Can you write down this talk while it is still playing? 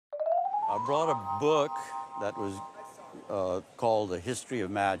I brought a book that was called The History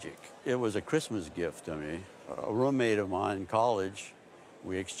of Magic. It was a Christmas gift to me. A roommate of mine in college,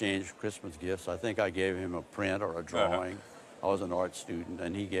 we exchanged Christmas gifts. I think I gave him a print or a drawing. I was an art student,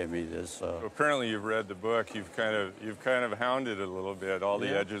 and he gave me this. Apparently, you've read the book. You've kind of hounded it a little bit. All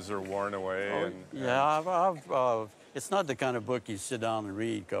the edges are worn away. It's not the kind of book you sit down and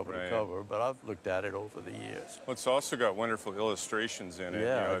read cover to cover, but I've looked at it over the years. Well, it's also got wonderful illustrations in it.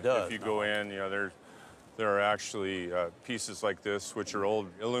 Yeah, it does. If you go in, there are actually pieces like this, which are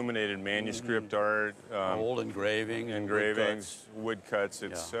old illuminated manuscript art, old engravings, woodcuts,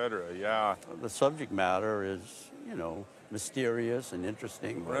 etc. Yeah. The subject matter is, mysterious and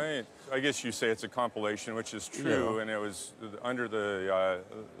interesting. Right. I guess you say it's a compilation, which is true, and it was under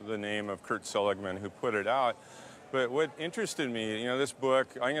the name of Kurt Seligmann who put it out. But what interested me, this book,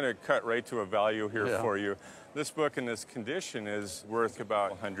 I'm going to cut right to a value here for you. This book in this condition is worth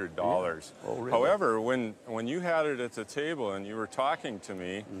about $100. Oh, really? However, when you had it at the table and you were talking to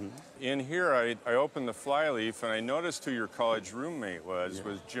me, in here I opened the flyleaf and I noticed who your college roommate was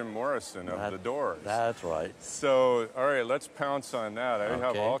Jim Morrison of the Doors. That's right. So, all right, let's pounce on that. I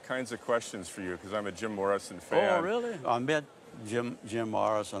have all kinds of questions for you because I'm a Jim Morrison fan. Oh, really? I met Jim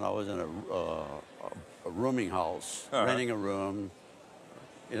Morrison. I was in a rooming house, renting a room.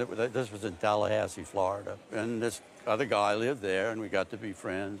 This was in Tallahassee, Florida. And this other guy lived there, and we got to be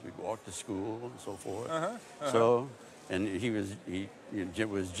friends. We'd walk to school and so forth. So, and he was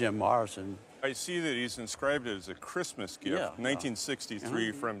Jim Morrison. I see that he's inscribed it as a Christmas gift,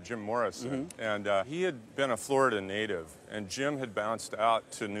 1963 from Jim Morrison. And he had been a Florida native, and Jim had bounced out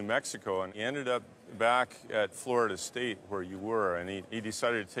to New Mexico, and he ended up back at Florida State where you were, and he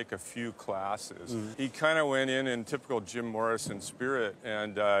decided to take a few classes. He kind of went in typical Jim Morrison spirit,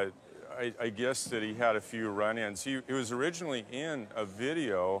 and I guess that he had a few run-ins. He was originally in a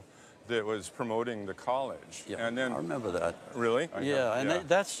video that was promoting the college. Yeah, and then, I remember that. Really?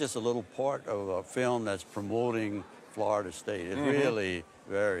 That's just a little part of a film that's promoting Florida State. It's really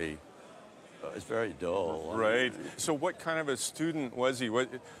it's very dull. Right. So what kind of a student was he?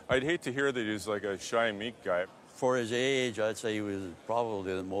 I'd hate to hear that he was like a shy, meek guy. For his age, I'd say he was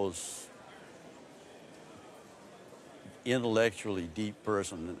probably the most intellectually deep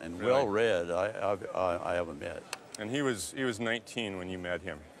person and well-read I ever met. And he was 19 when you met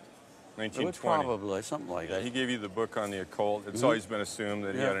him. 1920. Probably, something like that. He gave you the book on the occult. It's always been assumed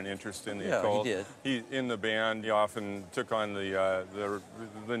that he had an interest in the occult. Yeah, he did. In the band, he often took on the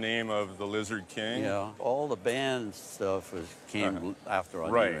name of the Lizard King. Yeah, all the band stuff came after I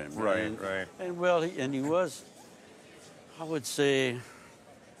knew him. Right. And he was, I would say,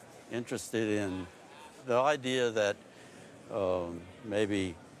 interested in the idea that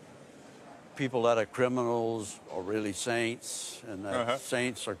maybe people that are criminals are really saints, and that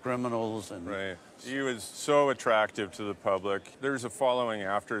saints are criminals. And he was so attractive to the public. There's a following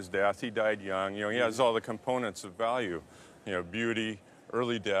after his death. He died young. He has all the components of value. Beauty,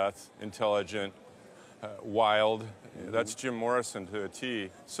 early death, intelligent, wild. That's Jim Morrison to a T.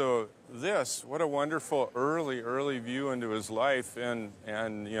 So what a wonderful early view into his life and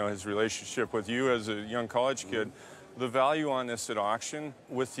his relationship with you as a young college kid. The value on this at auction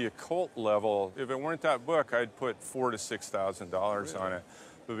with the occult level, if it weren't that book, I'd put $4,000 to $6,000 on it.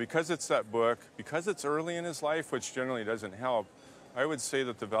 But because it's that book, because it's early in his life, which generally doesn't help, I would say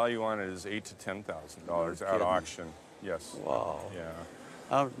that the value on it is $8,000 to $10,000 at auction. Yes. Wow. Yeah.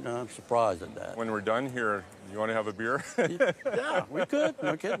 I'm surprised at that. When we're done here, you want to have a beer? Yeah, we could.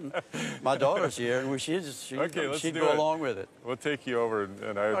 No kidding. My daughter's here, and she'd go along with it. We'll take you over,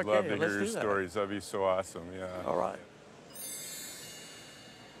 and I would love to hear your stories. That'd be so awesome. Yeah. All right.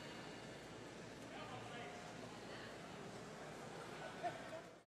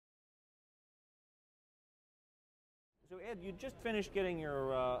 So Ed, you just finished getting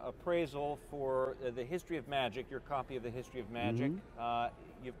your appraisal for the History of Magic, your copy of the History of Magic.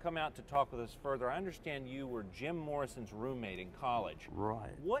 You've come out to talk with us further. I understand you were Jim Morrison's roommate in college. Right.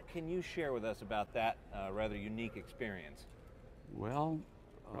 What can you share with us about that rather unique experience? Well,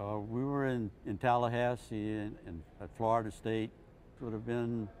 we were in Tallahassee at Florida State. It would have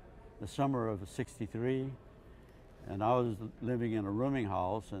been the summer of '63. And I was living in a rooming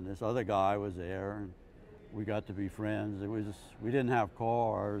house, and this other guy was there. And we got to be friends. We didn't have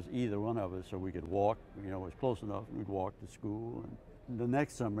cars, either one of us, so we could walk. It was close enough. We'd walk to school. And the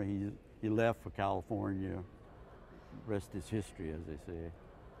next summer, he left for California. Rest is history, as they say.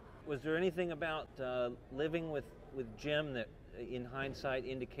 Was there anything about living with Jim that, in hindsight,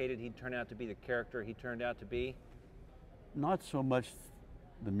 indicated he'd turn out to be the character he turned out to be? Not so much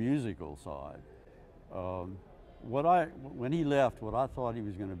the musical side. when he left, what I thought he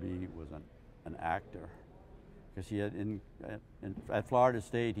was going to be was an actor, because he had at Florida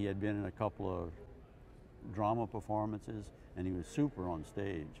State he had been in a couple of drama performances, and he was super on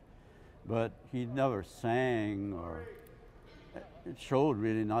stage, but he never sang, or it showed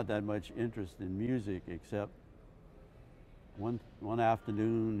really not that much interest in music, except one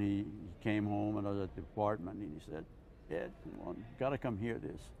afternoon he came home and I was at the apartment, and he said, "Ed, come on, you gotta come hear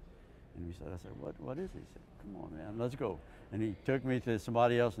this." And I said, what is it? He said, "Come on, man, let's go." And he took me to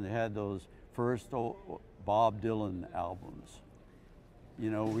somebody else, and they had those first old Bob Dylan albums. You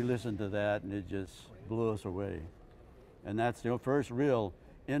know, we listened to that, and it just blew us away. And that's the first real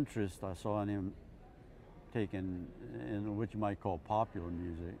interest I saw in him taking in what you might call popular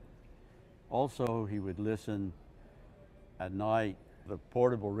music. Also, he would listen at night, the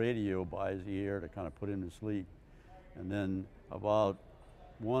portable radio by his ear to kind of put him to sleep. And then about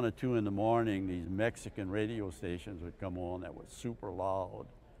 1 or 2 in the morning, these Mexican radio stations would come on that was super loud.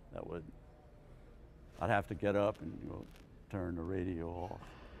 I'd have to get up and turn the radio off.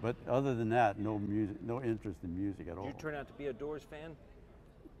 But other than that, no music, no interest in music at all. Did you turn out to be a Doors fan?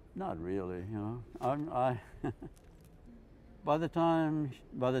 Not really, you know. By the time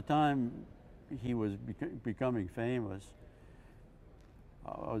he was becoming famous,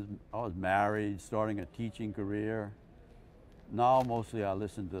 I was married, starting a teaching career. Now mostly I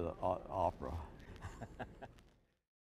listen to the opera.